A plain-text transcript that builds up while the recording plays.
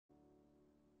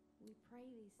We pray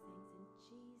these things in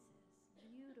Jesus'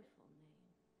 beautiful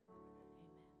name.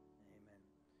 Amen. Amen.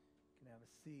 You can have a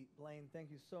seat. Blaine,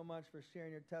 thank you so much for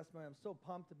sharing your testimony. I'm so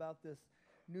pumped about this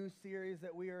new series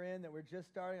that we are in, that we're just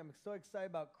starting. I'm so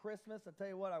excited about Christmas. I'll tell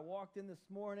you what, I walked in this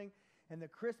morning and the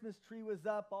Christmas tree was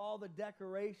up, all the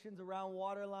decorations around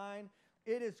Waterline.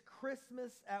 It is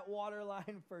Christmas at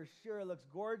Waterline for sure. It looks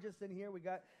gorgeous in here. We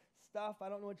got stuff. I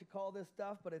don't know what you call this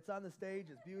stuff, but it's on the stage.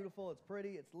 It's beautiful. It's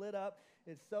pretty. It's lit up.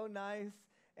 It's so nice.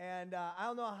 And I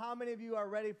don't know how many of you are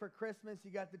ready for Christmas.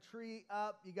 You got the tree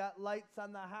up. You got lights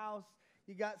on the house.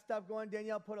 You got stuff going.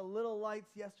 Danielle put a little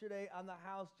lights yesterday on the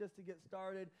house just to get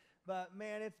started. But,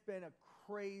 man, it's been a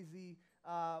crazy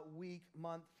week,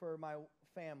 month for my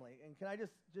family. And can I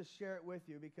just share it with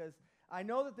you? Because I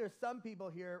know that there's some people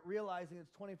here realizing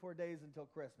it's 24 days until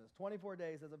Christmas. 24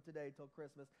 days as of today till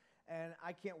Christmas. And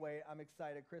I can't wait. I'm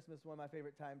excited. Christmas is one of my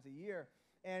favorite times a year.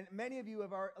 And many of you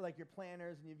have like your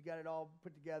planners and you've got it all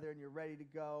put together and you're ready to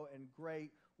go, and great,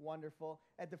 wonderful.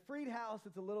 At the Freed house,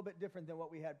 it's a little bit different than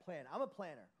what we had planned. I'm a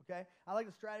planner, okay? I like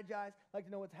to strategize, I like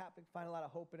to know what's happening, find a lot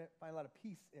of hope in it, find a lot of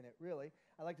peace in it, really.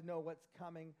 I like to know what's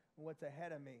coming and what's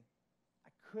ahead of me. I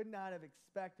could not have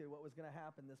expected what was going to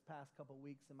happen this past couple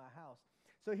weeks in my house.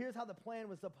 So here's how the plan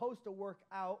was supposed to work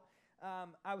out.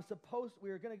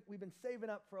 We've been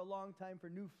saving up for a long time for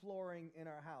new flooring in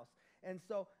our house. And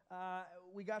so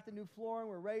we got the new flooring,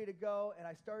 we're ready to go, and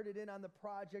I started in on the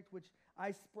project, which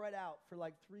I spread out for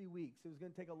like 3 weeks. It was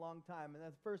going to take a long time. And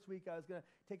the first week I was going to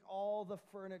take all the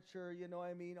furniture, you know what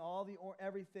I mean,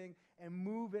 everything, and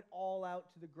move it all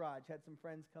out to the garage. Had some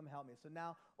friends come help me. So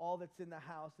now all that's in the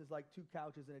house is like 2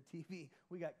 couches and a TV.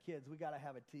 We got kids, we got to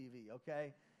have a TV,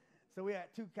 okay? So we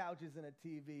had 2 couches and a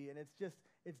TV, and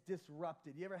it's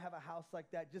disrupted. You ever have a house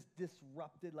like that, just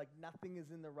disrupted, like nothing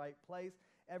is in the right place,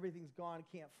 everything's gone,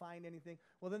 can't find anything?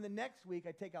 Well, then the next week,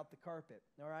 I take out the carpet,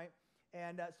 all right?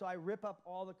 And so I rip up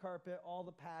all the carpet, all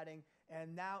the padding,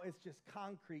 and now it's just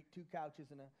concrete, 2 couches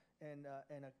and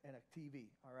a TV,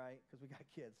 all right? Because we got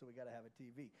kids, so we got to have a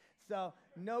TV. So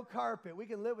no carpet. We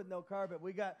can live with no carpet.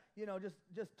 We got,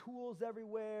 just tools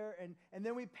everywhere, and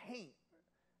then we paint.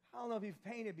 I don't know if you've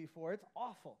painted before. It's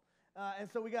awful. And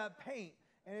so we got paint,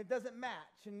 and it doesn't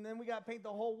match. And then we got to paint the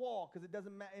whole wall because it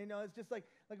doesn't match. It's just like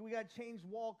we got to change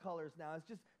wall colors now. It's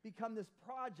just become this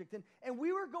project. And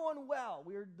we were going well.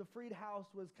 The Freed house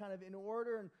was kind of in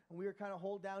order, and we were kind of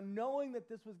hold down, knowing that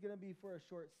this was going to be for a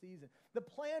short season. The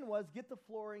plan was get the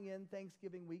flooring in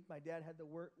Thanksgiving week. My dad had the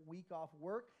week off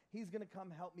work. He's going to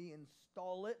come help me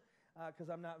install it because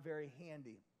I'm not very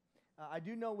handy. I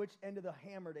do know which end of the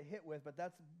hammer to hit with, but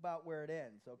that's about where it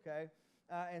ends, okay?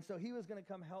 And so he was going to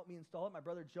come help me install it. My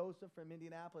brother Joseph from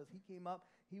Indianapolis, he came up.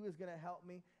 He was going to help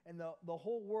me. And the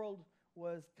whole world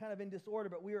was kind of in disorder,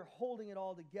 but we were holding it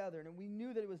all together. And we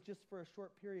knew that it was just for a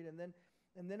short period.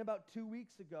 And then about 2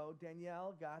 weeks ago,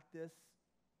 Danielle got this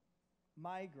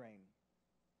migraine.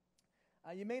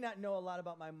 You may not know a lot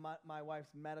about my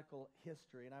wife's medical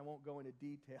history, and I won't go into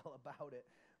detail about it.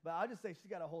 But I'll just say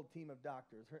she's got a whole team of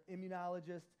doctors. Her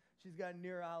immunologist, she's got a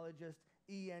neurologist,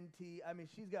 ENT. I mean,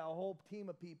 she's got a whole team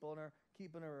of people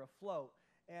keeping her afloat.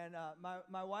 And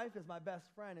my wife is my best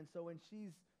friend, and so when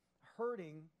she's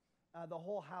hurting, the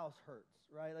whole house hurts,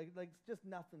 right? Like just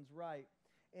nothing's right.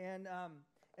 And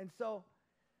so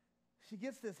she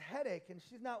gets this headache, and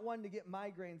she's not one to get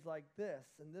migraines like this.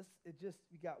 And it just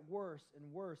got worse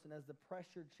and worse. And as the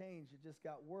pressure changed, it just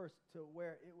got worse to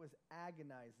where it was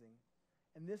agonizing.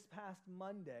 And this past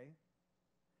Monday,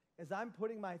 as I'm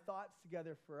putting my thoughts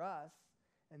together for us,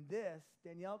 and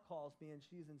Danielle calls me, and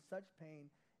she's in such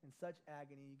pain and such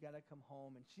agony. You got to come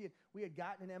home. And we had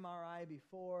gotten an MRI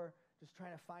before, just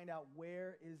trying to find out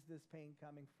where is this pain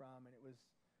coming from, and it was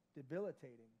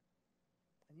debilitating.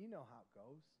 And you know how it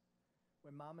goes.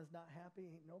 When mama's not happy,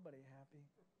 ain't nobody happy.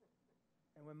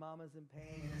 And when mama's in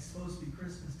pain, and it's supposed to be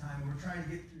Christmas time, we're trying to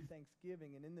get through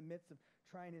Thanksgiving, and in the midst of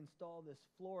trying to install this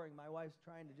flooring, my wife's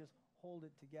trying to just hold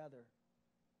it together.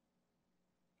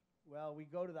 Well, we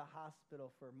go to the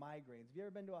hospital for migraines. Have you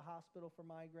ever been to a hospital for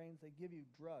migraines? They give you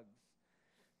drugs.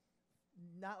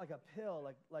 Not like a pill,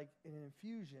 like an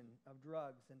infusion of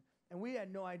drugs. And we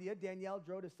had no idea. Danielle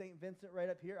drove to St. Vincent right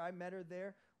up here. I met her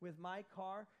there with my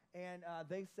car, and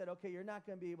they said, okay, you're not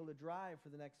going to be able to drive for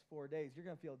the next 4 days. You're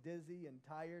going to feel dizzy and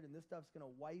tired, and this stuff's going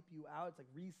to wipe you out. It's like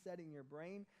resetting your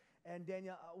brain. And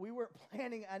Danielle, we weren't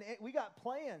planning on it. We got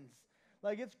plans.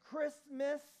 Like, it's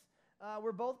Christmas.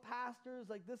 We're both pastors.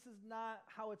 Like, this is not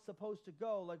how it's supposed to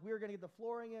go. Like, we were going to get the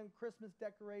flooring in, Christmas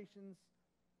decorations.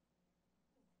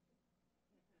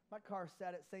 My car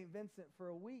sat at St. Vincent for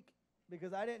a week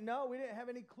because I didn't know. We didn't have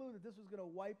any clue that this was going to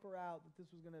wipe her out, that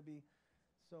this was going to be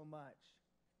so much.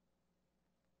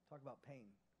 Talk about pain.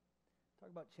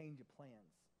 Talk about change of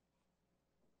plans.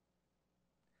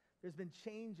 There's been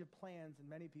change of plans in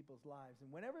many people's lives.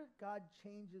 And whenever God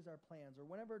changes our plans, or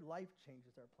whenever life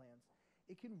changes our plans,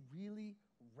 it can really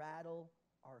rattle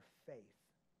our faith.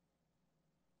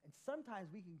 And sometimes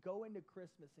we can go into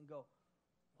Christmas and go,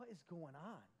 what is going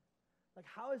on? Like,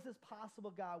 how is this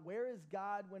possible, God? Where is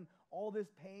God when all this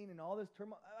pain and all this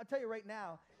turmoil? I'll tell you right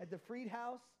now, at the Freed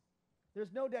House,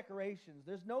 there's no decorations.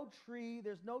 There's no tree.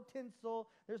 There's no tinsel.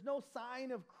 There's no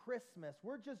sign of Christmas.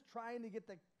 We're just trying to get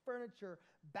the furniture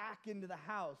back into the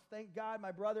house. Thank God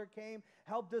my brother came,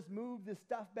 helped us move this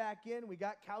stuff back in. We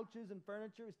got couches and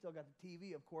furniture. We still got the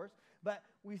TV, of course. But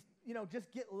we,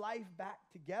 just get life back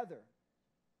together.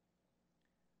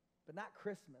 But not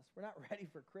Christmas. We're not ready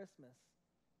for Christmas.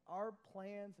 Our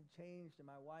plans have changed, and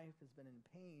my wife has been in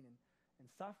pain and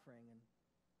suffering, and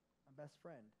my best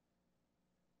friend.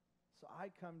 So I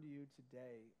come to you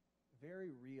today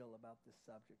very real about this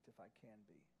subject, if I can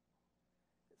be.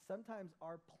 Sometimes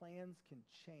our plans can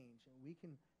change, and we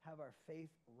can have our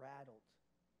faith rattled.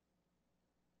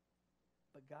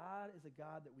 But God is a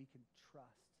God that we can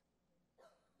trust.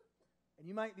 And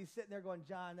you might be sitting there going,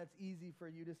 John, that's easy for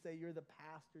you to say. You're the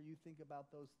pastor. You think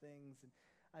about those things. And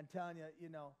I'm telling you,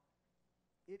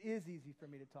 it is easy for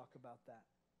me to talk about that.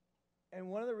 And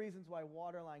one of the reasons why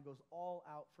Waterline goes all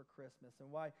out for Christmas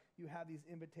and why you have these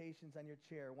invitations on your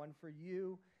chair, one for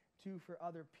you, two for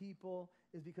other people,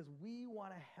 is because we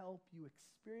want to help you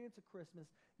experience a Christmas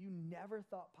you never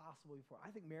thought possible before. I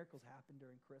think miracles happen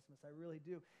during Christmas. I really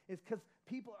do. It's because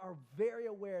people are very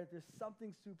aware that there's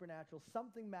something supernatural,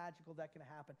 something magical that can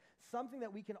happen, something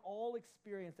that we can all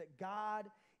experience, that God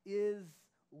is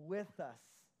with us.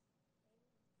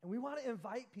 And we want to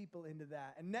invite people into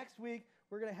that. And next week,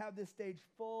 we're going to have this stage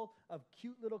full of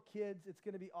cute little kids. It's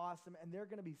going to be awesome. And they're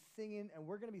going to be singing, and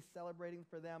we're going to be celebrating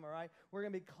for them, all right? We're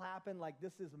going to be clapping like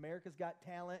this is America's Got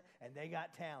Talent, and they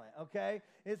got talent, okay?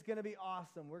 It's going to be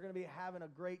awesome. We're going to be having a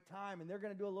great time. And they're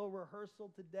going to do a little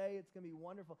rehearsal today. It's going to be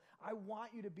wonderful. I want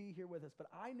you to be here with us. But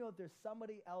I know that there's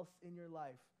somebody else in your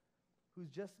life who's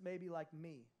just maybe like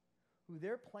me, who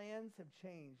their plans have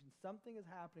changed, and something is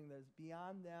happening that is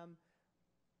beyond them,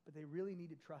 but they really need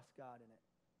to trust God in it.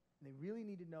 And they really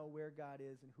need to know where God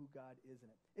is and who God is in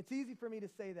it. It's easy for me to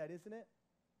say that, isn't it?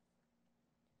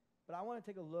 But I want to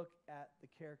take a look at the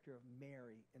character of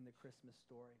Mary in the Christmas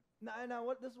story. Now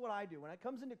this is what I do. When it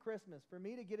comes into Christmas, for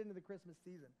me to get into the Christmas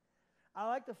season, I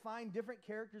like to find different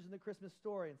characters in the Christmas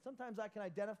story. And sometimes I can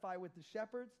identify with the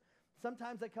shepherds.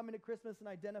 Sometimes I come into Christmas and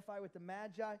identify with the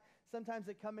Magi. Sometimes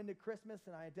I come into Christmas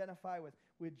and I identify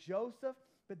with Joseph.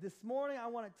 But this morning, I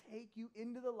want to take you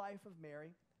into the life of Mary,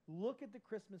 look at the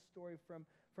Christmas story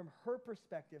from her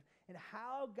perspective, and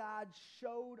how God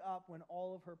showed up when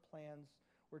all of her plans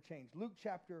were changed. Luke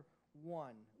chapter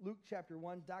 1. Luke chapter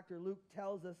 1, Dr. Luke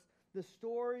tells us the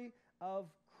story of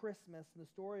Christmas and the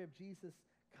story of Jesus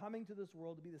coming to this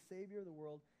world to be the Savior of the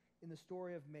world in the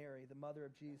story of Mary, the mother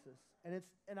of Jesus.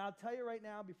 And I'll tell you right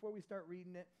now, before we start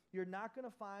reading it, you're not going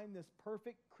to find this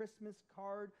perfect Christmas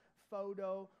card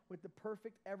photo with the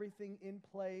perfect everything in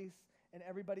place and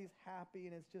everybody's happy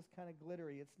and it's just kind of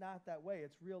glittery. It's not that way.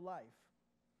 It's real life.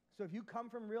 So if you come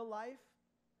from real life,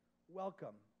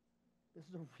 welcome. This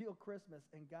is a real Christmas,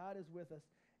 and God is with us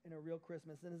in a real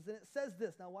Christmas. And it says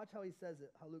this. Now watch how he says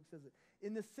it, how Luke says it.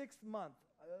 In the 6th month,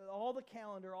 all the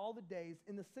calendar, all the days,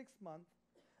 in the 6th month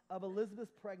of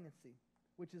Elizabeth's pregnancy,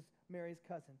 which is Mary's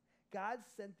cousin, God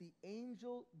sent the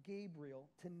angel Gabriel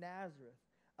to Nazareth,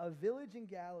 a village in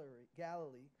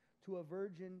Galilee, to a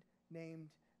virgin named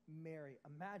Mary.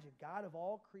 Imagine, God of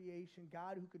all creation,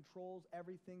 God who controls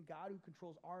everything, God who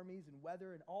controls armies and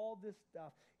weather and all this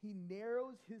stuff. He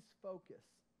narrows his focus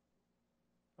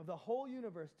of the whole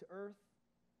universe to earth,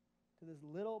 to this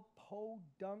little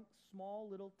podunk, small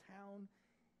little town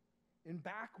in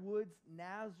backwoods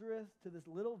Nazareth, to this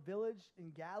little village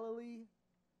in Galilee,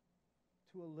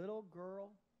 to a little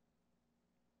girl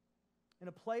in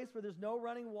a place where there's no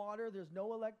running water, there's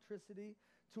no electricity,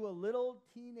 to a little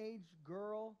teenage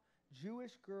girl,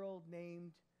 Jewish girl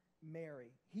named Mary.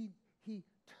 He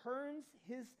turns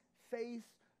his face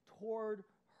toward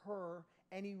her,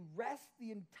 and he rests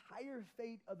the entire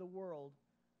fate of the world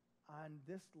on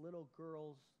this little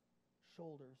girl's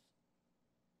shoulders.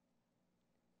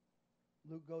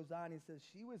 Luke goes on, he says,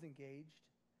 she was engaged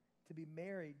to be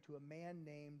married to a man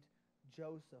named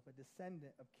Joseph, a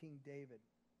descendant of King David.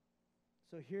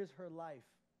 So here's her life.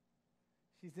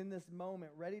 She's in this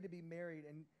moment, ready to be married,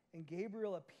 and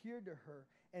Gabriel appeared to her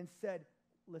and said,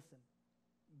 listen,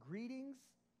 greetings,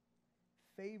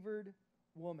 favored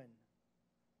woman.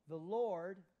 The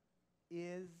Lord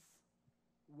is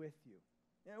with you.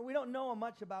 You know, we don't know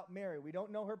much about Mary. We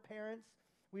don't know her parents.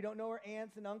 We don't know her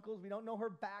aunts and uncles. We don't know her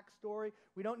backstory.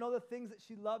 We don't know the things that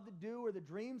she loved to do or the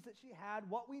dreams that she had.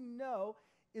 What we know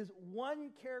is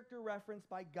one character referenced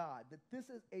by God, that this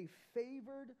is a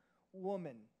favored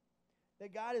woman,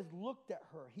 that God has looked at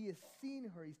her. He has seen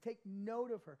her. He's taken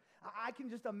note of her. I can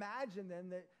just imagine then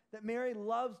that Mary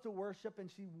loves to worship, and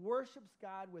she worships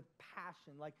God with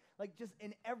passion, like just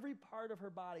in every part of her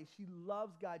body. She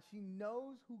loves God. She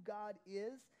knows who God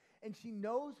is, and she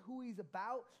knows who he's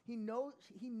about. She knows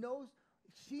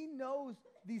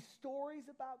these stories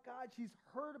about God. She's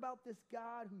heard about this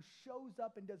God who shows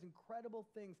up and does incredible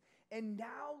things. And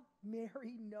now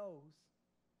Mary knows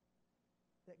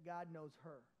that God knows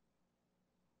her.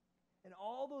 And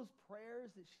all those prayers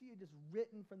that she had just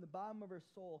written from the bottom of her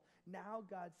soul, now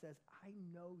God says, I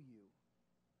know you.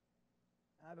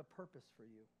 I have a purpose for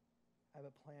you. I have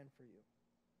a plan for you.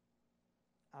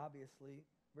 Obviously,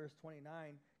 verse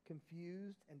 29,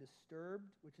 confused and disturbed,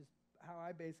 which is how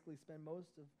I basically spend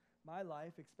most of my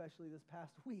life, especially this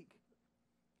past week,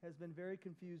 has been very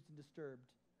confused and disturbed.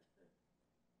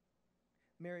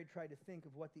 Mary tried to think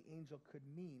of what the angel could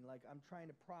mean. Like, I'm trying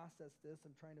to process this.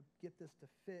 I'm trying to get this to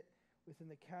fit within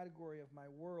the category of my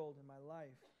world and my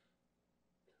life.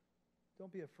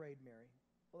 Don't be afraid, Mary.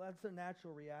 Well, that's a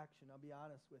natural reaction, I'll be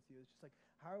honest with you. It's just like,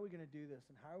 how are we going to do this?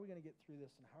 And how are we going to get through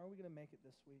this? And how are we going to make it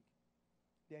this week?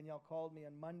 Danielle called me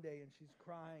on Monday, and she's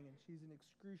crying, and she's in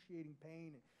excruciating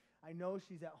pain. And I know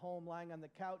she's at home lying on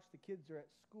the couch. The kids are at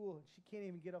school, and she can't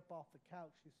even get up off the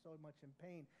couch. She's so much in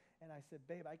pain. And I said,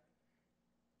 babe, I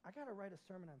got to write a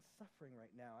sermon on suffering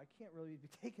right now. I can't really be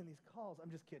taking these calls.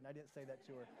 I'm just kidding. I didn't say that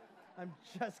to her. I'm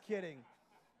just kidding.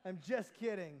 I'm just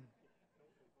kidding.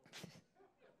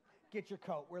 Get your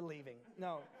coat. We're leaving.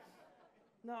 No,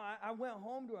 I went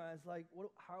home to her. I was like,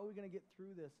 how are we going to get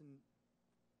through this? And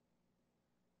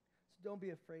so don't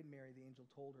be afraid, Mary, the angel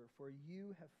told her, for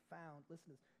you have found, listen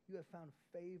to this, you have found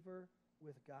favor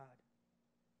with God.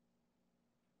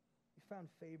 You found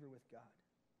favor with God.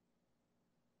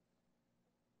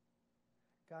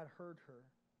 God heard her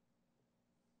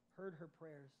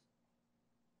prayers,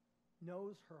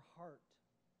 knows her heart,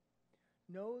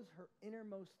 knows her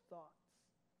innermost thoughts,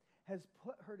 has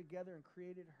put her together and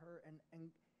created her. And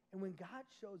when God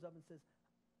shows up and says,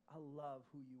 I love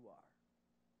who you are,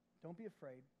 don't be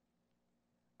afraid.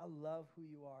 I love who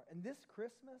you are. And this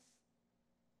Christmas,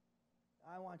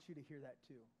 I want you to hear that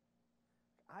too.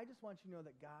 I just want you to know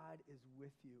that God is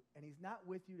with you. And he's not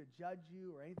with you to judge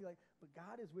you or anything like that, but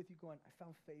God is with you going, I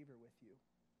found favor with you.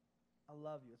 I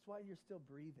love you. It's why you're still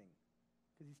breathing,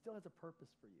 because he still has a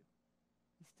purpose for you.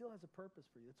 He still has a purpose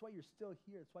for you. That's why you're still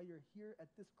here. It's why you're here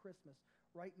at this Christmas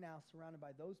right now, surrounded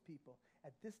by those people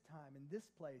at this time, in this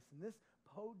place, in this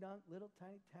podunk little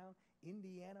tiny town,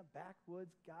 Indiana,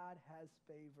 backwoods. God has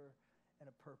favor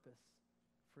and a purpose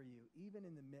for you, even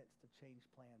in the midst of changed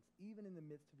plans, even in the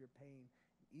midst of your pain,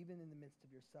 even in the midst of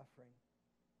your suffering.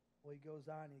 Well, he goes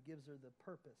on and he gives her the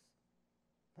purpose.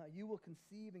 Now, you will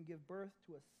conceive and give birth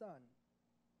to a son,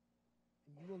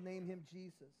 and you will name him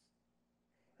Jesus.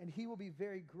 And he will be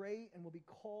very great and will be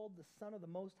called the Son of the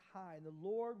Most High. And the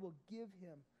Lord will give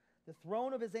him the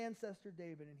throne of his ancestor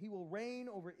David, and he will reign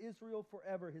over Israel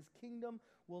forever. His kingdom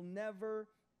will never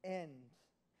end.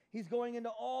 He's going into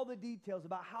all the details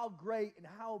about how great and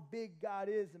how big God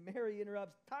is. And Mary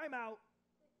interrupts, time out.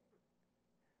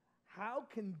 How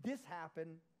can this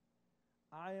happen?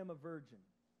 I am a virgin.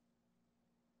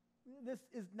 This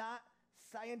is not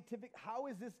scientific. How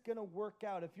is this going to work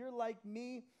out? If you're like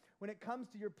me, when it comes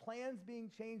to your plans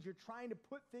being changed, you're trying to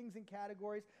put things in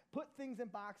categories, put things in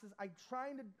boxes. I'm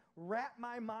trying to wrap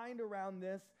my mind around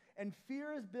this, and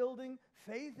fear is building,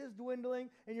 faith is dwindling,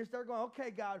 and you start going,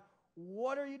 okay, God,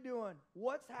 what are you doing?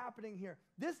 What's happening here?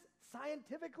 This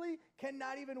scientifically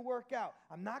cannot even work out.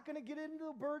 I'm not going to get into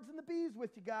the birds and the bees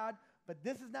with you, God, but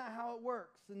this is not how it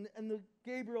works. And the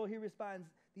Gabriel, he responds,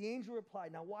 the angel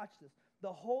replied, now watch this.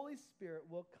 The Holy Spirit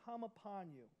will come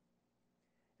upon you,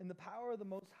 and the power of the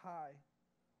Most High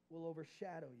will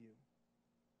overshadow you.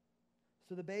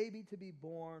 So the baby to be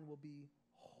born will be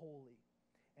holy,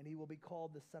 and he will be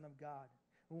called the Son of God.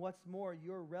 And what's more,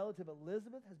 your relative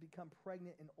Elizabeth has become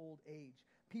pregnant in old age.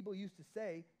 People used to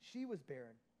say she was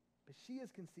barren, but she has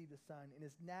conceived a son and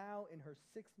is now in her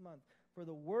 6th month. For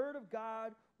the word of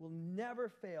God will never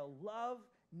fail. Love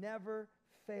never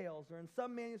fails. Or in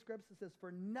some manuscripts it says,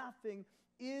 for nothing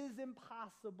is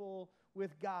impossible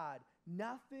with God.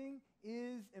 Nothing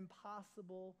is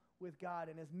impossible with God.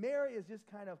 And as Mary is just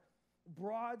kind of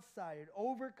broadsided,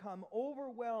 overcome,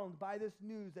 overwhelmed by this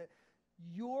news that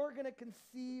you're going to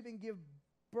conceive and give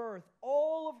birth,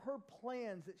 all of her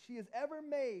plans that she has ever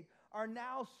made are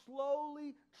now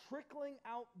slowly trickling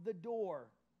out the door.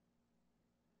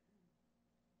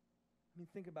 I mean,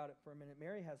 think about it for a minute.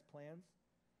 Mary has plans.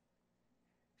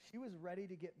 She was ready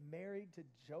to get married to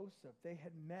Joseph. They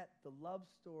had met, the love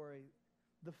story,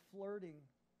 the flirting,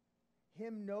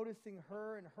 him noticing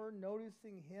her and her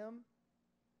noticing him.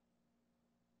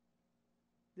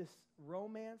 This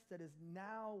romance that is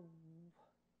now,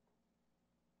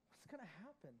 what's going to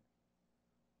happen?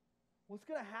 What's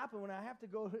going to happen when I have to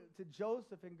go to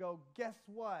Joseph and go, guess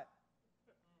what?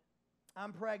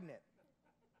 I'm pregnant.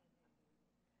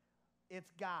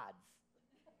 It's God's.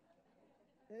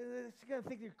 She's going to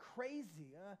think you're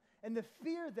crazy. And the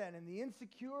fear then, and the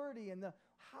insecurity, and the,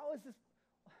 how is this?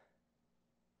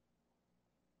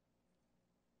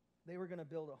 They were going to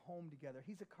build a home together.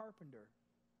 He's a carpenter.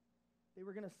 They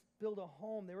were going to build a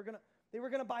home. They were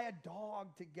going to buy a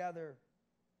dog together.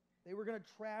 They were going to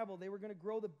travel. They were going to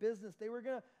grow the business. They were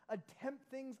going to attempt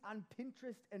things on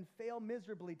Pinterest and fail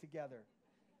miserably together.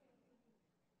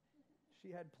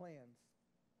 She had plans.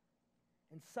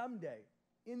 And someday,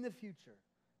 in the future,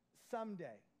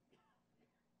 someday,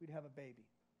 we'd have a baby.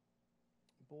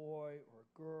 A boy or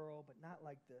a girl, but not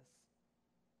like this.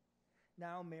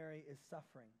 Now Mary is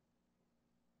suffering.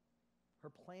 Her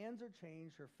plans are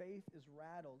changed. Her faith is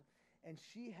rattled. And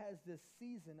she has this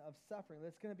season of suffering.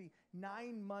 That's going to be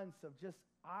 9 months of just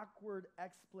awkward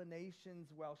explanations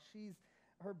while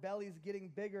her belly's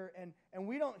getting bigger. And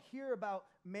we don't hear about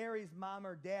Mary's mom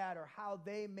or dad or how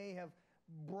they may have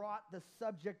brought the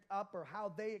subject up or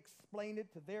how they explained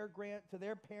it to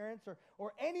their parents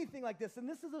or anything like this. And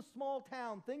this is a small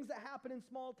town. Things that happen in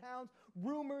small towns,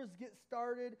 rumors get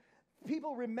started.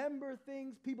 People remember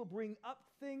things. People bring up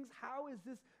things. How is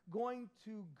this going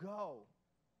to go?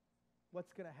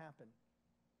 What's going to happen?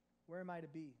 Where am I to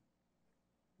be?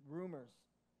 Rumors.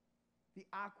 The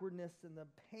awkwardness and the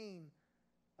pain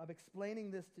of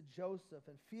explaining this to Joseph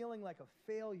and feeling like a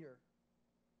failure.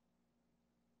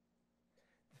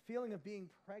 The feeling of being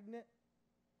pregnant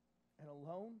and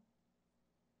alone.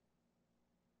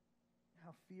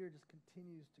 How fear just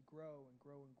continues to grow and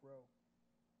grow and grow.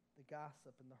 The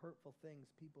gossip and the hurtful things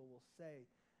people will say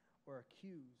or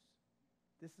accuse.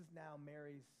 This is now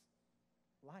Mary's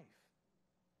life.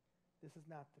 This is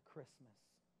not the Christmas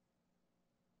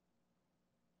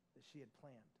that she had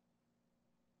planned.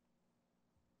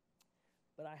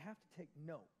 But I have to take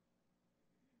note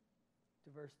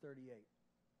to verse 38.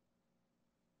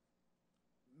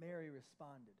 Mary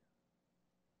responded.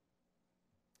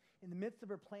 In the midst of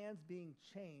her plans being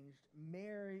changed,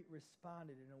 Mary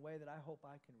responded in a way that I hope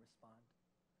I can respond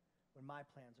when my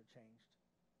plans are changed.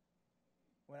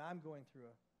 When I'm going through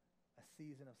a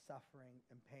season of suffering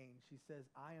and pain, she says,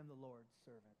 I am the Lord's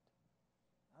servant.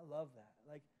 I love that.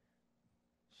 Like,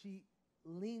 she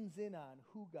leans in on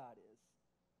who God is.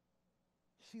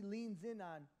 She leans in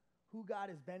on who God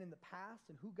has been in the past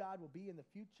and who God will be in the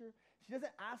future. She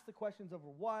doesn't ask the questions over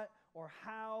what or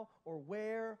how or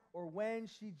where or when.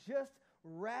 She just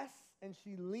rests and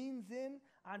she leans in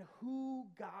on who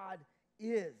God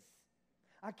is.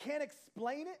 I can't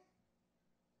explain it.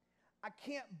 I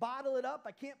can't bottle it up.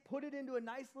 I can't put it into a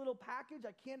nice little package.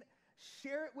 I can't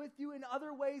share it with you in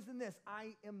other ways than this.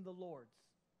 I am the Lord's.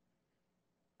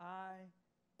 I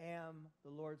am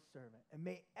the Lord's servant. And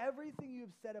may everything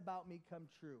you've said about me come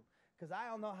true. Because I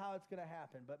don't know how it's going to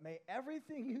happen. But may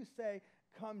everything you say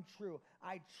come true.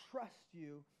 I trust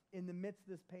you in the midst of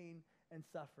this pain and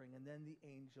suffering. And then the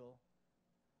angel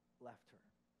left her.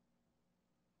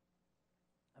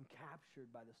 I'm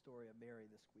captured by the story of Mary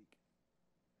this week.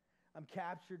 I'm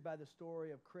captured by the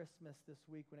story of Christmas this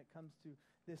week when it comes to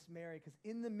this Mary, because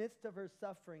in the midst of her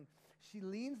suffering, she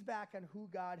leans back on who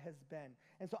God has been.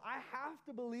 And so I have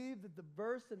to believe that the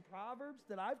verse in Proverbs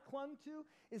that I've clung to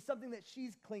is something that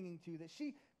she's clinging to, that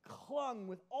she clung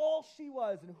with all she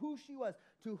was and who she was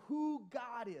to who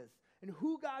God is and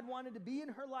who God wanted to be in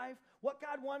her life. What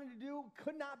God wanted to do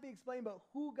could not be explained, but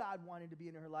who God wanted to be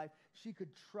in her life, she could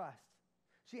trust.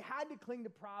 She had to cling to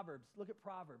Proverbs. Look at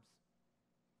Proverbs.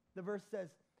 The verse says,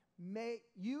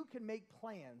 you can make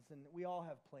plans, and we all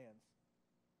have plans,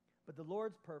 but the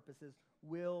Lord's purposes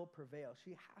will prevail.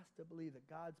 She has to believe that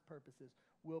God's purposes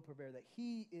will prevail, that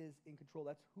he is in control.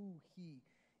 That's who he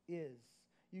is.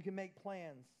 You can make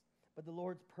plans, but the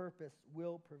Lord's purpose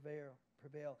will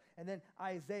prevail. And then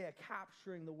Isaiah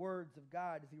capturing the words of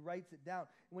God as he writes it down.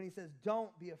 When he says,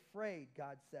 don't be afraid,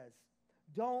 God says,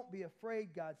 Don't be afraid,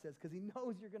 God says, because he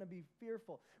knows you're going to be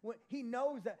fearful. He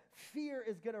knows that fear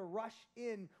is going to rush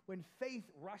in when faith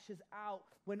rushes out,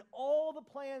 when all the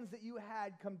plans that you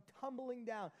had come tumbling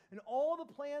down, and all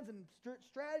the plans and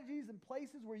strategies and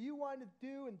places where you wanted to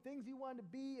do and things you wanted to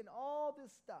be and all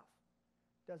this stuff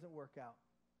doesn't work out.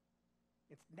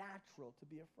 It's natural to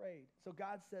be afraid. So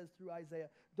God says through Isaiah,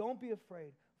 don't be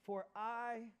afraid, for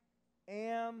I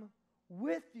am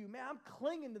with you. Man, I'm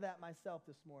clinging to that myself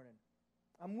this morning.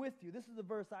 I'm with you. This is the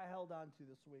verse I held on to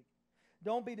this week.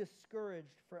 Don't be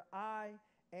discouraged, for I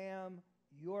am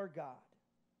your God.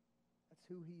 That's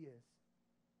who he is.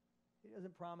 He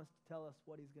doesn't promise to tell us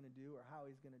what he's going to do or how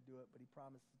he's going to do it, but he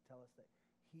promises to tell us that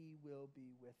he will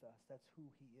be with us. That's who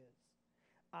he is.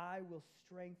 I will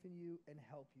strengthen you and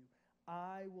help you.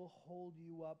 I will hold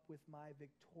you up with my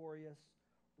victorious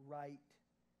right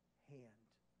hand.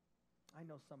 I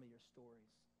know some of your stories.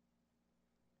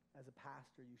 As a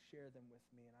pastor, you share them with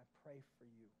me, and I pray for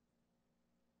you.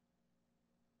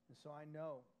 And so I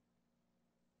know.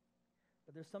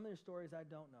 But there's some of your stories I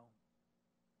don't know.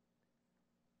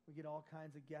 We get all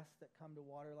kinds of guests that come to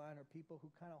Waterline or people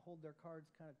who kind of hold their cards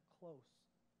kind of close.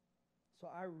 So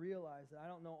I realize that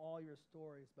I don't know all your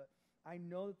stories, but I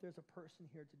know that there's a person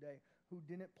here today who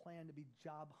didn't plan to be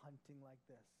job hunting like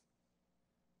this.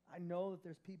 I know that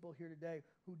there's people here today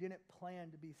who didn't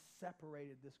plan to be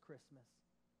separated this Christmas.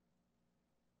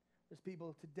 There's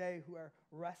people today who are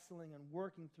wrestling and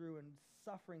working through and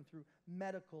suffering through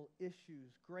medical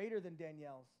issues greater than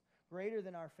Danielle's, greater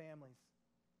than our families.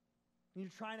 And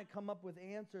you're trying to come up with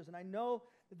answers. And I know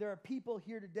that there are people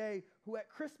here today who at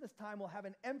Christmas time will have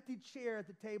an empty chair at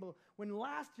the table when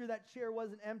last year that chair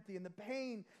wasn't empty, and the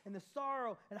pain and the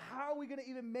sorrow, and how are we going to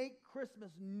even make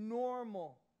Christmas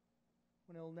normal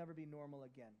when it will never be normal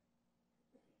again?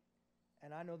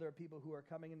 And I know there are people who are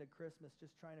coming into Christmas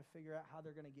just trying to figure out how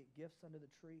they're going to get gifts under the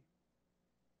tree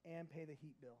and pay the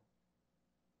heat bill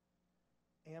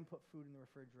and put food in the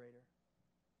refrigerator.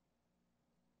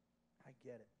 I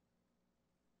get it.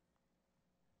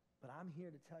 But I'm here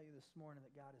to tell you this morning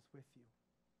that God is with you.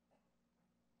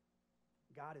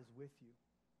 God is with you.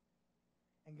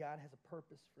 And God has a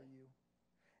purpose for you.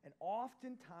 And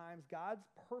oftentimes, God's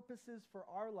purposes for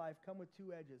our life come with two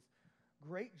edges: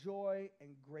 great joy and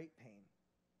great pain.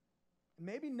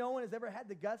 Maybe no one has ever had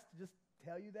the guts to just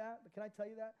tell you that, but can I tell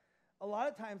you that? A lot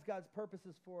of times God's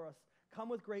purposes for us come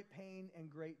with great pain and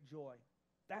great joy.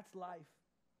 That's life.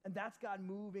 And that's God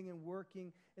moving and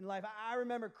working in life. I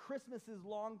remember Christmases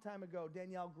long time ago,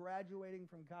 Danielle graduating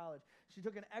from college. She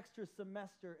took an extra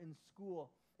semester in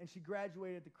school, and she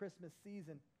graduated the Christmas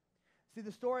season. See,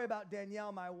 the story about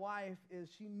Danielle, my wife, is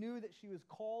she knew that she was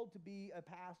called to be a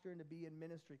pastor and to be in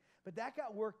ministry. But that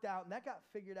got worked out, and that got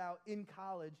figured out in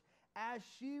college as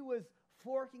she was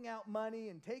forking out money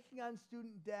and taking on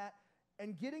student debt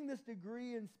and getting this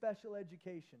degree in special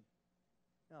education.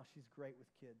 Now, she's great with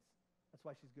kids. That's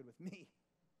why she's good with me.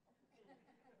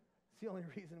 It's the only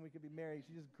reason we could be married.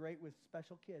 She's just great with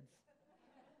special kids.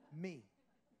 Me.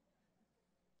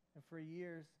 And for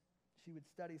years, she would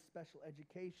study special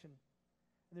education.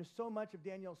 And there's so much of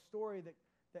Danielle's story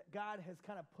that God has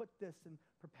kind of put this and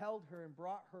propelled her and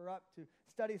brought her up to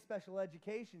study special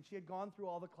education. She had gone through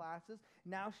all the classes.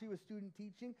 Now she was student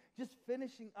teaching, just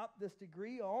finishing up this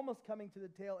degree, almost coming to the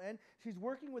tail end. She's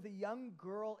working with a young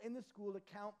girl in the school to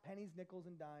count pennies, nickels,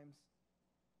 and dimes.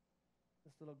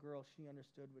 This little girl, she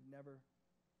understood, would never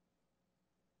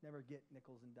get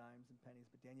nickels and dimes and pennies,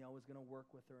 but Danielle was going to work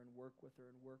with her and work with her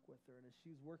and work with her. And as she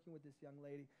was working with this young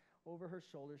lady, over her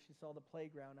shoulder, she saw the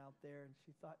playground out there, and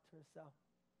she thought to herself,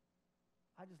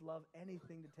 I just love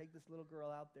anything to take this little girl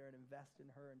out there and invest in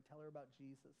her and tell her about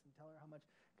Jesus and tell her how much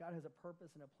God has a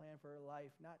purpose and a plan for her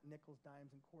life, not nickels, dimes,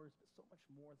 and quarters, but so much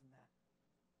more than that.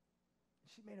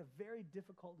 She made a very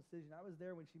difficult decision. I was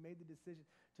there when she made the decision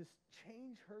to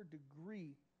change her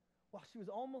degree while she was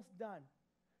almost done,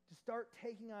 to start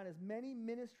taking on as many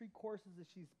ministry courses as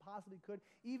she possibly could,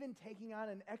 even taking on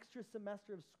an extra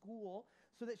semester of school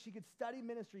so that she could study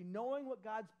ministry, knowing what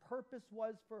God's purpose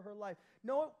was for her life.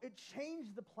 No, it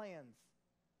changed the plans.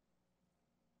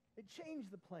 It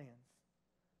changed the plans.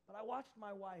 But I watched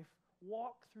my wife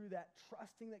walk through that,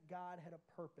 trusting that God had a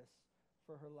purpose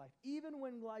for her life, even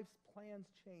when life's plans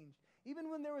changed,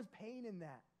 even when there was pain in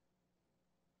that.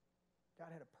 God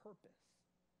had a purpose.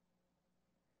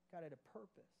 God had a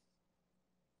purpose.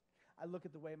 I look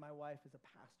at the way my wife is a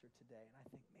pastor today, and I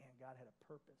think, man, God had a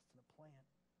purpose and a plan.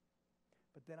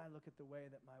 But then I look at the way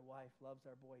that my wife loves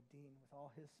our boy Dean with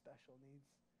all his special needs.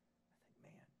 I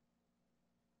think, man,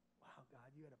 wow,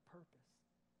 God, you had a purpose.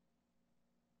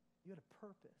 You had a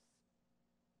purpose.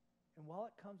 And while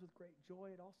it comes with great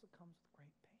joy, it also comes with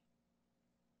great pain.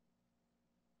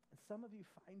 And some of you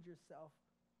find yourself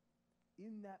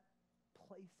in that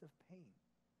place of pain.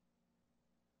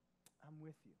 I'm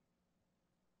with you.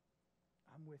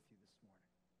 I'm with you this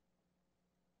morning.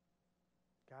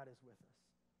 God is with us.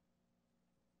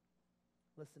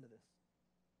 Listen to this.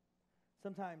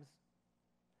 Sometimes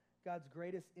God's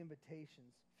greatest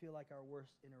invitations feel like our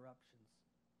worst interruptions.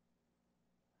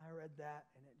 I read that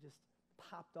and it just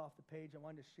popped off the page. I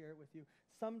wanted to share it with you.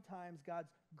 Sometimes God's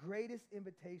greatest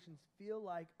invitations feel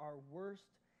like our worst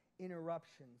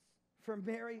interruptions. For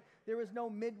Mary, there was no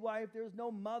midwife, there was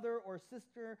no mother or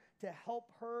sister to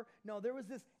help her. No, there was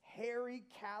this hairy,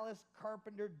 callous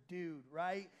carpenter dude,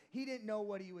 right? He didn't know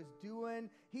what he was doing.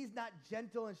 He's not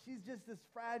gentle, and she's just this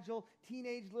fragile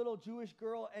teenage little Jewish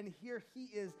girl, and here he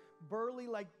is burly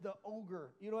like the ogre.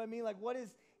 You know what I mean? Like, what is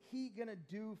he going to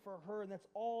do for her? And that's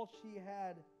all she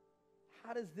had.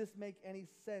 How does this make any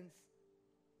sense?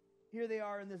 Here they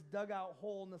are in this dugout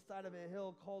hole in the side of a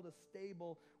hill called a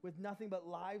stable with nothing but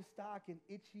livestock and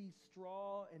itchy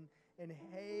straw and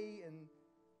hay and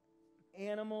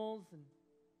animals. And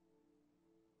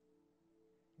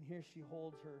here she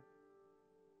holds her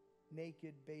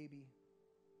naked baby.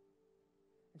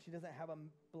 And she doesn't have a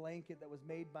blanket that was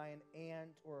made by an aunt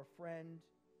or a friend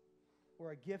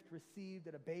or a gift received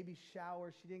at a baby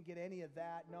shower. She didn't get any of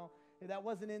that. No, that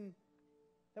was in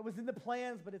the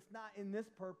plans, but it's not in this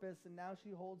purpose. And now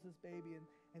she holds this baby,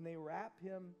 and they wrap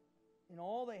him in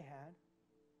all they had,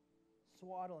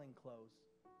 swaddling clothes,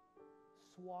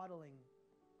 swaddling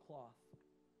cloth,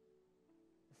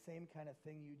 the same kind of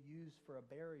thing you'd use for a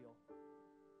burial.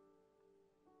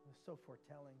 It was so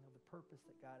foretelling of the purpose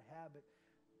that God had, but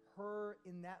her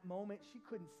in that moment, she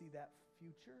couldn't see that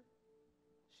future.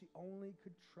 She only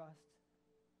could trust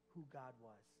who God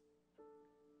was.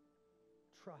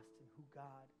 Trust in who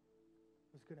God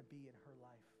was going to be in her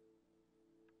life.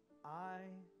 I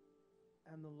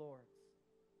am the Lord's,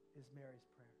 is Mary's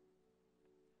prayer.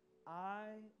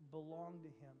 I belong to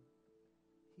him.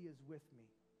 He is with me.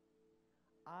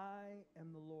 I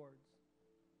am the Lord's.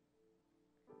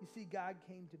 You see, God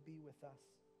came to be with us.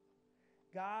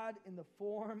 God, in the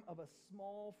form of a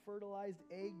small fertilized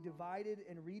egg, divided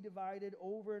and redivided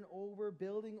over and over,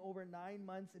 building over 9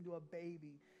 months into a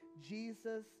baby.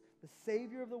 Jesus, the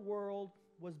Savior of the world,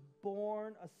 was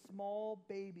born a small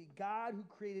baby. God, who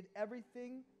created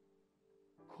everything,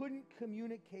 couldn't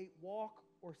communicate, walk,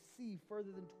 or see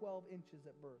further than 12 inches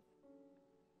at birth.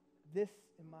 This,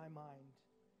 in my mind,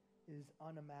 is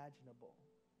unimaginable.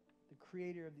 The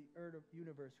creator of the earth,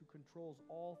 universe, who controls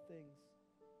all things.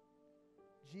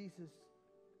 Jesus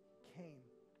came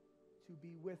to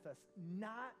be with us,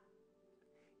 not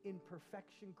in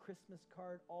perfection Christmas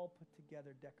card, all put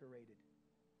together, decorated,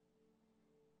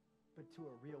 but to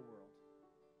a real world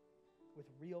with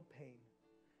real pain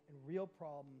and real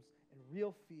problems and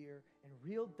real fear and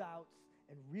real doubts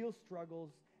and real struggles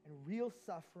and real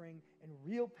suffering and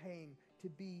real pain, to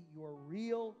be your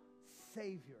real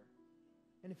Savior.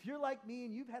 And if you're like me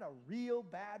and you've had a real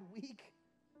bad week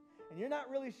and you're not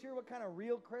really sure what kind of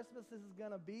real Christmas this is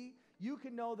going to be, you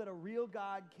can know that a real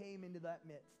God came into that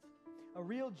midst. A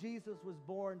real Jesus was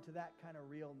born to that kind of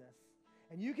realness.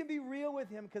 And you can be real with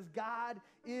him because God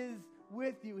is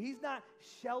with you. He's not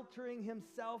sheltering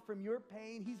himself from your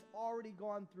pain. He's already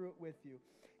gone through it with you.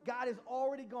 God has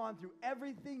already gone through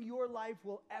everything your life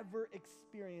will ever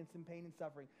experience in pain and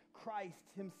suffering. Christ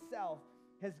himself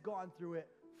has gone through it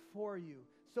for you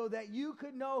so that you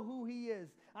could know who he is.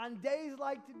 On days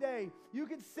like today, you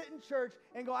can sit in church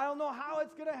and go, I don't know how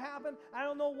it's going to happen. I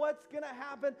don't know what's going to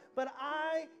happen, but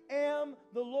I am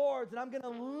the Lord's, and I'm going to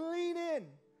lean in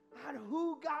on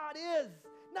who God is,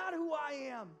 not who I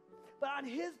am, but on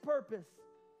his purpose,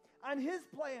 on his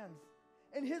plans,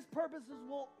 and his purposes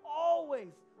will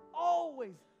always,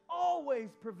 always, always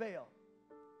prevail.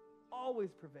 Always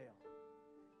prevail.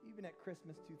 Even at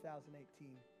Christmas 2018,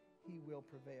 he will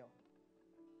prevail.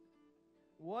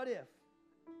 What if,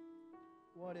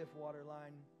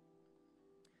 Waterline,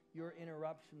 your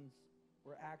interruptions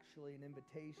were actually an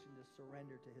invitation to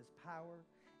surrender to his power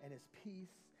and his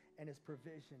peace and his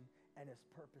provision and his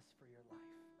purpose for your life?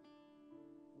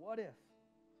 What if?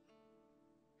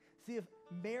 See, if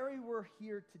Mary were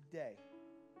here today,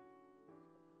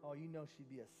 oh, you know she'd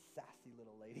be a sassy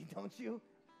little lady, don't you?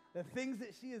 The things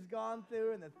that she has gone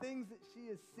through and the things that she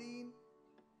has seen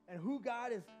and who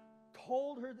God has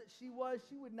told her that she was,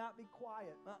 she would not be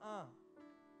quiet.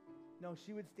 No,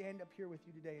 she would stand up here with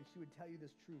you today and she would tell you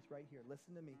this truth right here.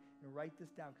 Listen to me and write this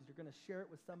down because you're going to share it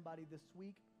with somebody this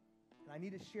week. And I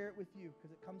need to share it with you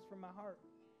because it comes from my heart.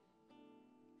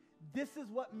 This is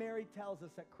what Mary tells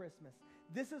us at Christmas.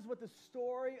 This is what the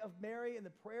story of Mary and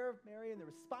the prayer of Mary and the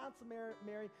response of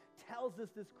Mary tells us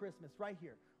this Christmas, right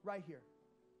here, right here.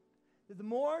 That the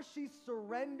more she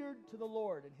surrendered to the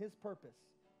Lord and his purpose,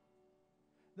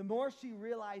 the more she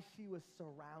realized she was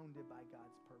surrounded by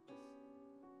God's purpose.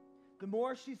 The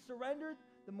more she surrendered,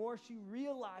 the more she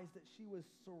realized that she was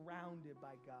surrounded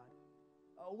by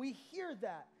God. We hear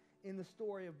that in the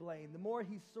story of Blaine. The more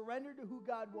he surrendered to who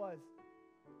God was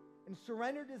and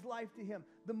surrendered his life to him,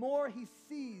 the more he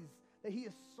sees that he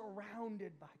is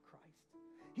surrounded by Christ.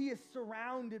 He is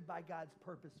surrounded by God's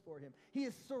purpose for him.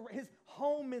 His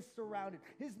home is surrounded.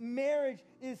 His marriage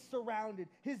is surrounded.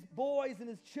 His boys and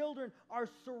his children are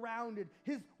surrounded.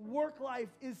 His work life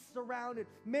is surrounded.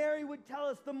 Mary would tell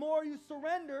us, the more you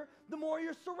surrender, the more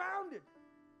you're surrounded.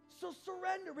 So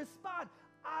surrender, respond.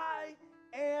 I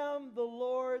am the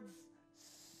Lord's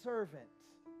servant.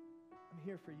 I'm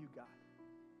here for you, God.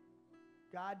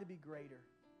 God to be greater,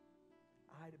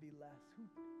 I to be less.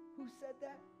 Who said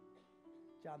that?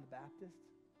 John the Baptist.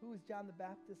 Who was John the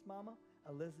Baptist's mama?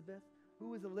 Elizabeth. Who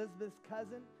was Elizabeth's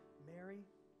cousin? Mary.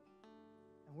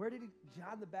 And where did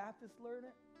John the Baptist learn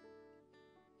it?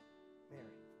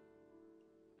 Mary.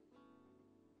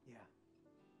 Yeah.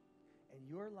 And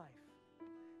your life,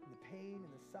 and the pain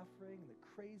and the suffering and the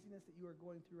craziness that you are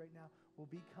going through right now will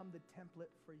become the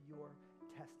template for your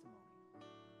testimony.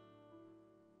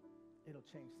 It'll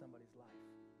change somebody's life.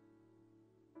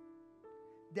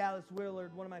 Dallas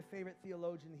Willard, one of my favorite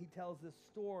theologians, he tells this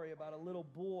story about a little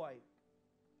boy.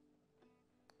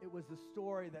 It was the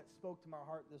story that spoke to my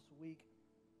heart this week.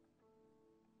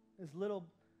 This little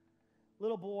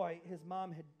boy, his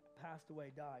mom had passed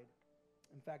away, died.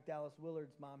 In fact, Dallas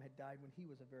Willard's mom had died when he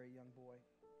was a very young boy.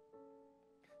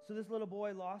 So this little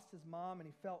boy lost his mom, and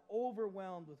he felt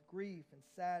overwhelmed with grief and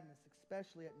sadness,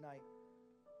 especially at night.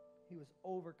 He was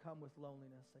overcome with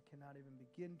loneliness. I cannot even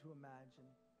begin to imagine.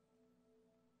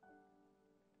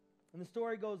 And the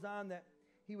story goes on that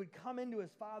he would come into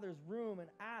his father's room and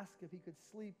ask if he could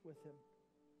sleep with him.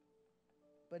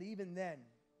 But even then,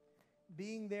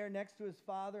 being there next to his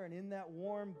father and in that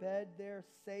warm bed there,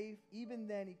 safe, even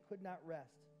then he could not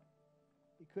rest.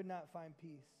 He could not find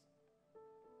peace.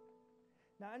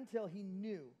 Not until he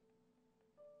knew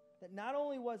that not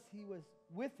only was he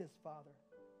with his father,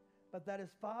 but that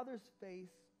his father's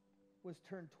face was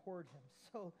turned toward him.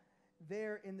 So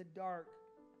there in the dark,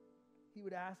 he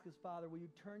would ask his father, will you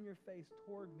turn your face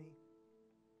toward me?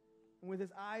 And with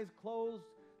his eyes closed,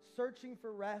 searching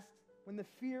for rest, when the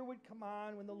fear would come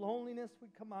on, when the loneliness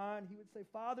would come on, he would say,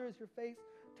 Father, is your face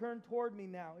turned toward me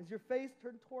now? Is your face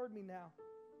turned toward me now?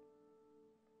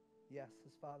 Yes,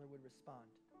 his father would respond.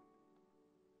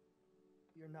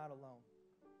 You're not alone.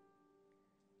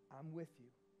 I'm with you.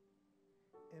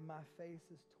 And my face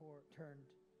is turned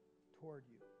toward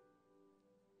you.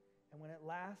 And when at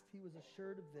last he was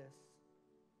assured of this,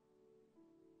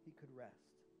 he could rest.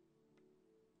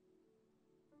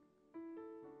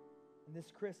 And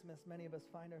this Christmas, many of us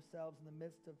find ourselves in the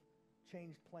midst of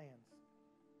changed plans.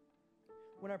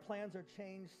 When our plans are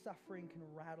changed, suffering can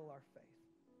rattle our faith.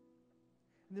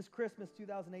 And this Christmas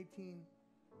 2018,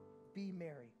 be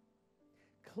merry.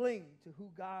 Cling to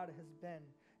who God has been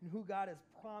and who God has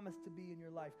promised to be in your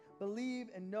life. Believe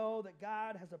and know that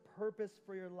God has a purpose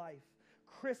for your life.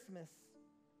 Christmas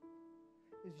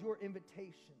is your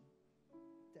invitation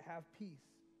to have peace,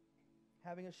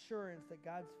 having assurance that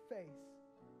God's face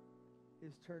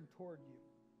is turned toward you.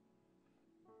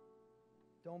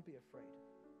 Don't be afraid.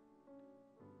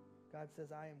 God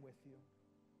says, I am with you.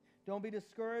 Don't be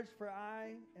discouraged, for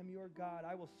I am your God.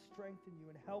 I will strengthen you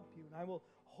and help you, and I will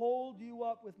hold you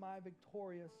up with my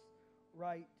victorious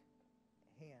right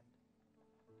hand.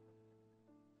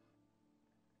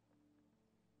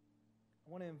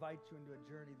 I want to invite you into a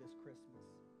journey this Christmas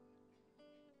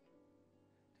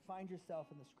to find yourself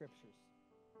in the Scriptures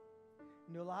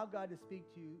and to allow God to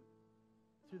speak to you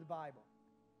through the Bible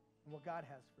and what God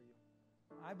has for you.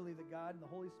 I believe that God and the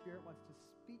Holy Spirit wants to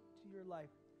speak to your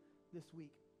life this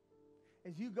week.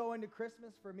 As you go into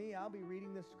Christmas, for me, I'll be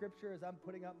reading this scripture as I'm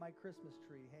putting up my Christmas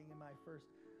tree, hanging my first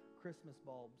Christmas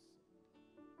bulbs,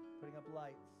 putting up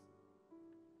lights,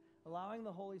 allowing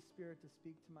the Holy Spirit to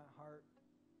speak to my heart,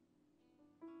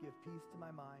 give peace to my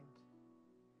mind,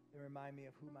 and remind me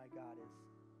of who my God is.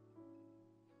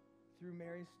 Through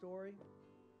Mary's story,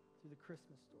 through the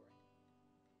Christmas story.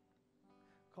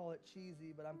 Call it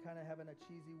cheesy, but I'm kind of having a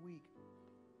cheesy week.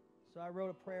 So I wrote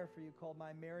a prayer for you called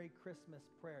my Merry Christmas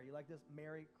prayer. You like this?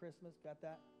 Merry Christmas? Got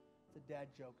that? It's a dad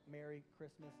joke. Merry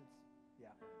Christmas.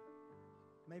 Yeah.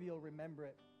 Maybe you'll remember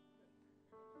it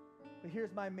But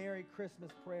here's my Merry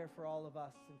Christmas prayer for all of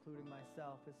us, including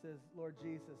myself. It says, Lord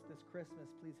Jesus, this Christmas,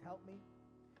 please help me.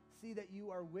 See that you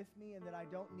are with me and that I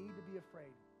don't need to be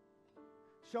afraid.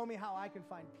 Show me how I can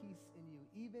find peace in you,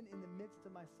 even in the midst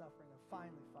of my suffering. And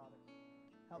finally, Father,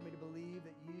 help me to believe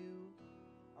that you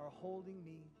are holding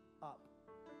me up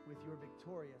with your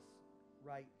victorious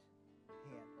right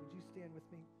hand. Would you stand with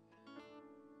me?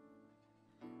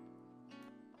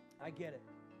 I get it.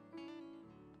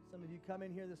 Some of you come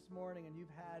in here this morning and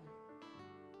you've had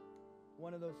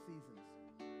one of those seasons.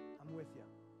 I'm with you.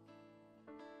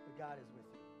 But God is with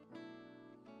you.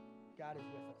 God is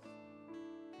with us.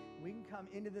 We can come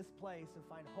into this place and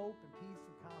find hope and peace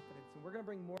and confidence. And we're going to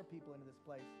bring more people into this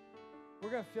place. We're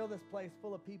going to fill this place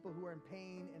full of people who are in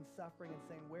pain and suffering and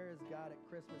saying, where is God at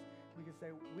Christmas? We can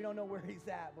say, we don't know where he's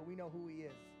at, but we know who he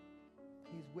is.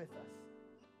 He's with us.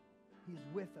 He's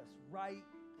with us right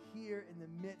here in the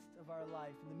midst of our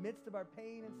life. In the midst of our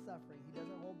pain and suffering, he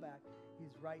doesn't hold back.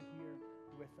 He's right here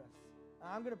with us.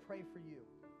 I'm going to pray for you.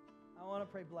 I want to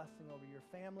pray blessing over your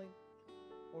family,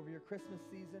 over your Christmas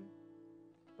season.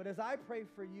 But as I pray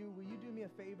for you, will you do me a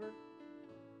favor?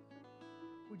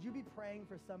 Would you be praying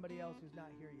for somebody else who's not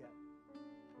here yet?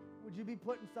 Would you be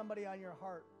putting somebody on your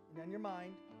heart and on your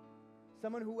mind?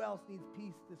 Someone who else needs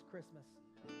peace this Christmas.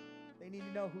 They need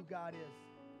to know who God is.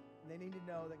 And they need to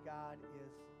know that God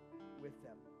is with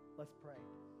them. Let's pray.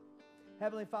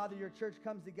 Heavenly Father, your church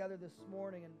comes together this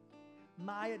morning, and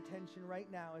my attention right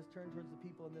now is turned towards the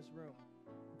people in this room,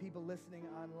 the people listening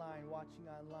online, watching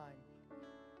online.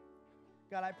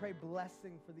 God, I pray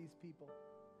blessing for these people.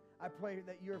 I pray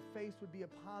that your face would be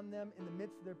upon them in the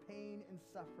midst of their pain and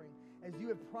suffering, as you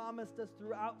have promised us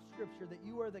throughout Scripture that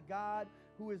you are the God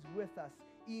who is with us.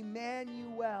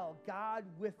 Emmanuel, God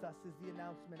with us, is the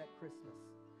announcement at Christmas.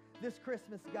 This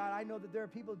Christmas, God, I know that there are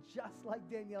people just like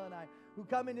Danielle and I who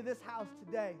come into this house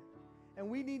today, and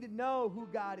we need to know who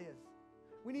God is.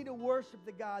 We need to worship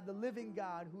the God, the living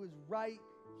God, who is right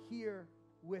here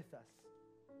with us.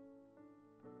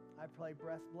 I pray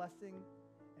blessing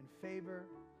and favor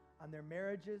on their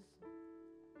marriages,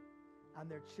 on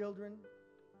their children,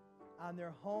 on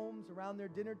their homes, around their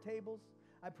dinner tables.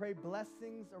 I pray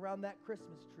blessings around that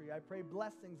Christmas tree. I pray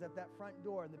blessings at that front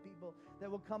door and the people that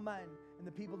will come in and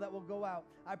the people that will go out.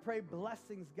 I pray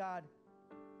blessings, God,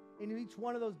 in each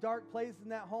one of those dark places in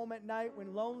that home at night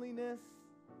when loneliness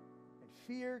and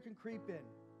fear can creep in.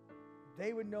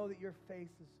 They would know that your face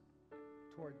is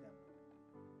toward them.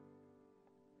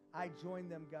 I join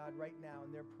them, God, right now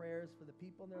in their prayers for the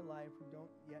people in their life who don't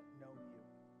yet know you.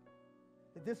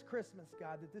 That this Christmas,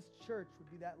 God, that this church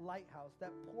would be that lighthouse,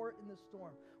 that port in the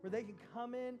storm, where they can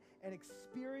come in and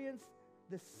experience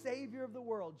the Savior of the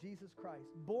world, Jesus Christ,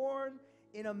 born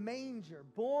in a manger,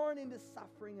 born into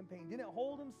suffering and pain, didn't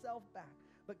hold himself back,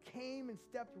 but came and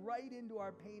stepped right into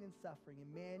our pain and suffering.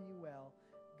 Emmanuel,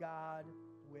 God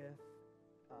with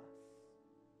us.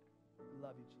 We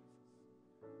love you,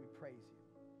 Jesus. We praise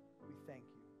you. We thank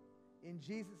you. In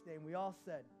Jesus' name, we all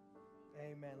said,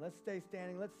 amen. Let's stay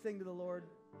standing. Let's sing to the Lord.